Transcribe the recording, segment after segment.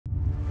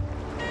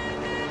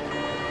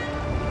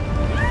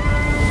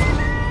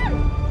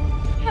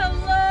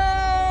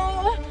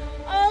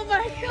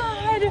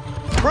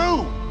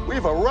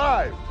We've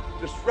arrived.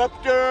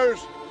 Disruptors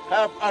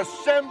have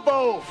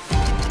assembled.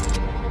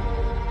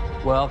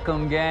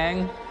 Welcome,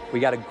 gang. We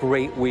got a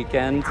great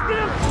weekend.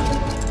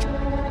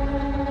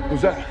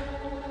 Who's that?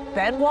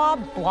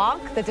 Benoit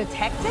Blanc, the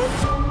detective?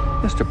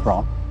 Mr.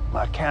 Blanc,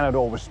 I cannot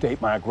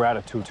overstate my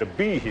gratitude to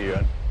be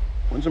here.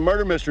 When's the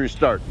murder mystery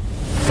start?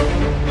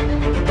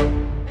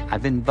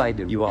 I've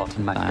invited you all to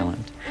my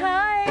island.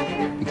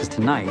 Hi. Because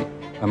tonight,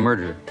 a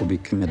murder will be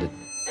committed.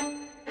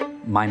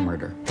 My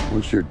murder.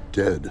 Once you're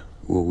dead,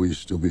 will we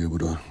still be able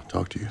to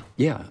talk to you?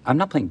 Yeah, I'm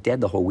not playing dead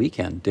the whole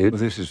weekend, dude.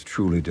 Well, this is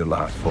truly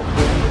delightful.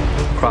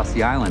 Across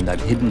the island, I've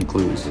hidden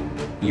clues.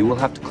 You will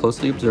have to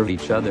closely observe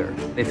each other.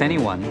 If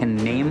anyone can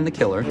name the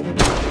killer,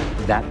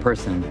 that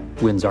person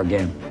wins our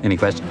game. Any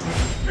questions?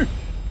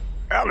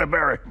 Halle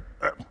Berry,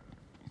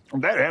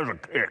 that has a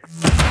kick.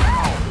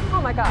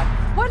 Oh my God,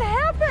 what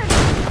happened?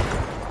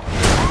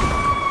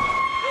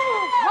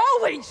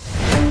 Holy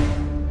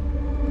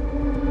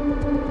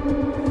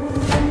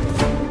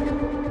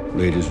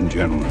Ladies and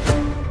gentlemen,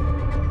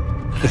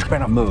 there's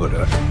been a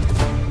murder,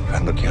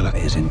 and the killer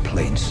is in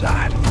plain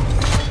sight.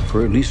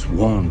 For at least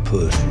one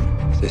person,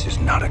 this is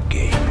not a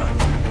game.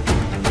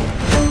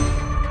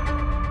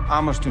 I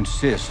must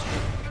insist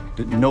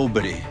that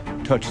nobody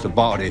touch the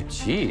body.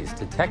 Jeez,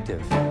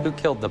 detective, who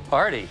killed the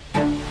party?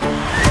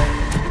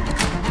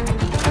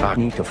 I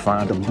need to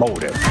find a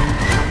motive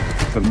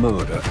for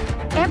murder.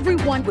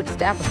 Everyone would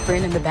stab a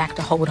friend in the back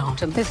to hold on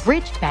to this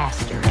rich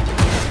bastard.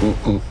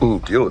 Who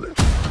killed it?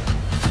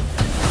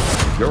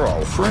 You're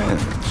all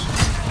friends.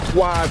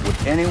 Why would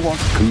anyone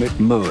commit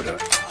murder?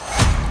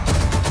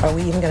 Are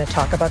we even going to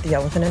talk about the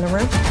elephant in the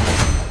room?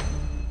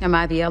 Am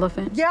I the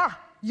elephant? Yeah,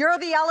 you're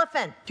the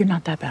elephant. You're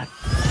not that bad.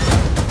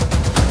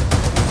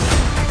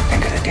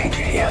 Think of the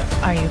danger here.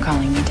 Are you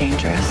calling me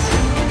dangerous?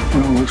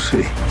 Well, we'll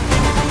see.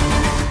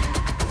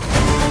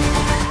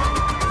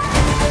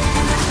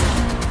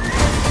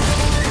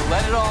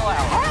 Let it all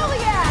out. Hell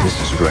yeah!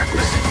 This is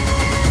reckless.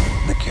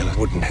 The killer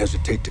wouldn't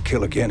hesitate to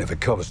kill again if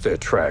it covers their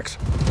tracks.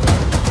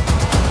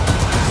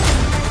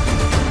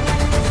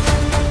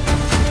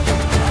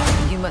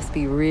 You must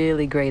be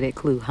really great at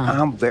clue hunting.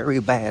 I'm very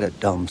bad at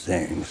dumb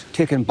things.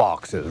 Ticking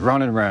boxes,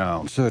 running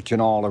around, searching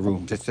all the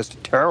rooms. It's just a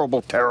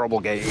terrible, terrible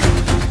game.